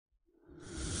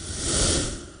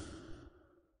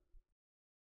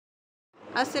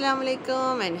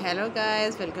Assalamualaikum and hello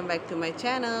guys, welcome back to my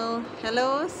channel.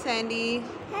 Hello Sandy.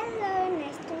 Hello,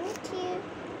 nice to meet you.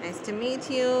 Nice to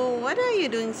meet you. What are you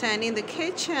doing, Sandy, in the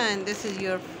kitchen? This is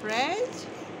your fridge?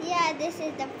 Yeah, this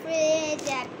is the fridge.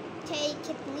 I take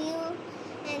it new,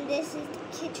 and this is the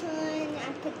kitchen.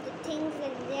 I put the things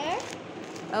in there.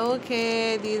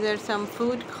 Okay, these are some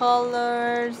food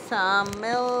colors, some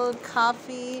milk,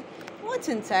 coffee. What's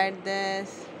inside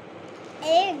this?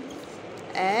 Eggs.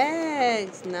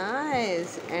 Eggs,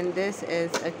 nice. And this is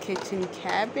a kitchen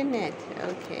cabinet.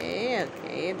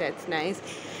 Okay, that's nice.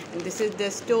 And this is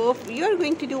the stove. You're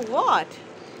going to do what?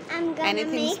 I'm gonna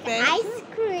Anything make special? ice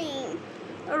cream.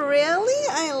 Really?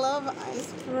 I love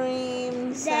ice cream,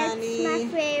 That's Sandy. my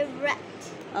favorite.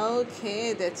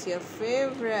 Okay, that's your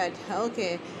favorite.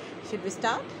 Okay, should we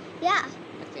start? Yeah.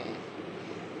 Okay.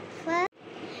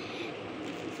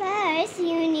 First,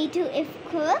 you need to, if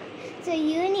cook, so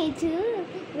you need to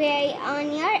wear it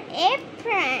on your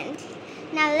apron.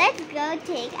 Now let's go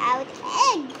take out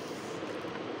eggs.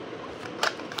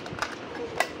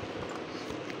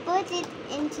 Put it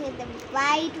into the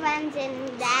white ones and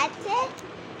that's it.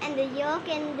 And the yolk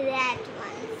in that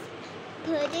ones.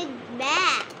 Put it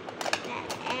back. The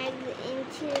eggs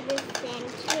into the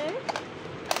center.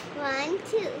 1,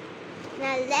 2.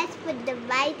 Now let's put the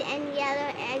white and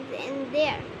yellow eggs in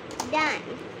there. Done.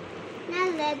 Now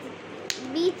let's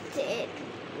beat it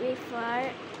before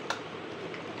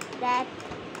that.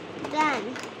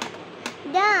 Done.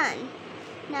 Done.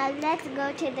 Now let's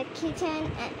go to the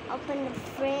kitchen and open the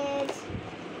fridge.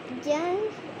 Done.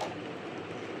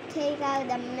 Take out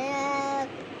the milk.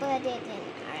 Put it in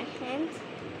our hands.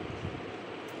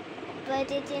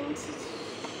 Put it in.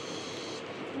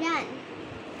 Done.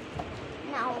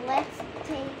 Now let's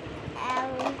take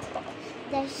out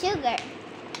the sugar.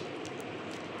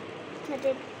 Put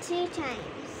it 2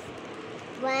 times.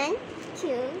 1,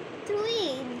 2,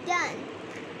 3. Done.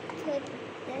 Put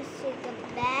the sugar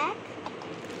back.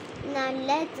 Now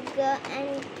let's go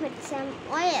and put some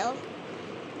oil.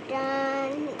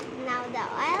 Done. Now the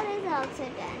oil is also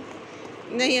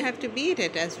done. Now you have to beat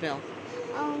it as well.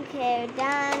 Okay,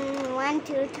 done. 1,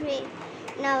 2, 3.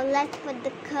 Now let's put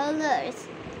the colors.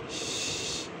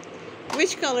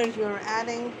 Which colors you're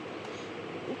adding?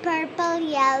 Purple,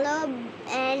 yellow,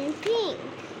 and pink.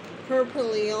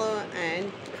 Purple, yellow,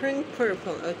 and pink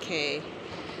purple. Okay,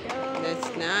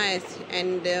 that's nice.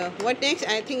 And what next?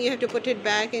 I think you have to put it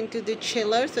back into the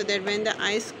chiller so that when the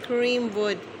ice cream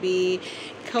would be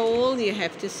cold, you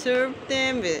have to serve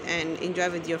them and enjoy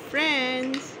with your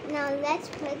friends. Now let's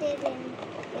put it in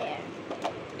there.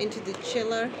 Into the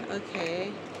chiller.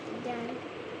 Okay. Done.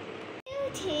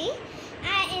 Beauty,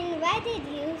 I invited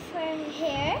you for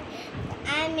here.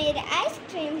 I made ice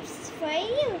creams for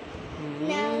you.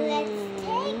 Now let's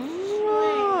take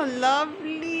Oh, one.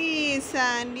 lovely,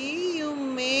 Sandy. You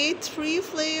made 3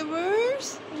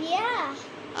 flavors. Yeah.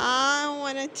 I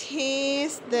want to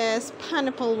taste this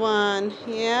pineapple one.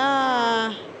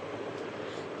 Yeah.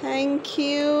 Thank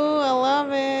you. I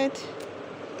love it.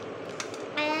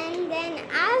 And then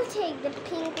I'll take the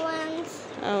pink ones.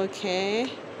 Okay.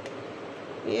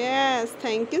 Yes,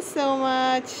 thank you so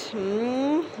much.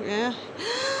 Yeah.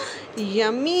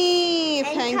 Yummy. And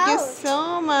Thank you toast.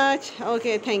 so much.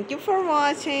 Okay, thank you for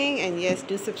watching. And yes,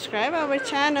 do subscribe our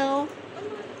channel.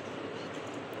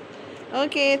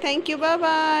 Okay, thank you.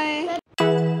 Bye-bye.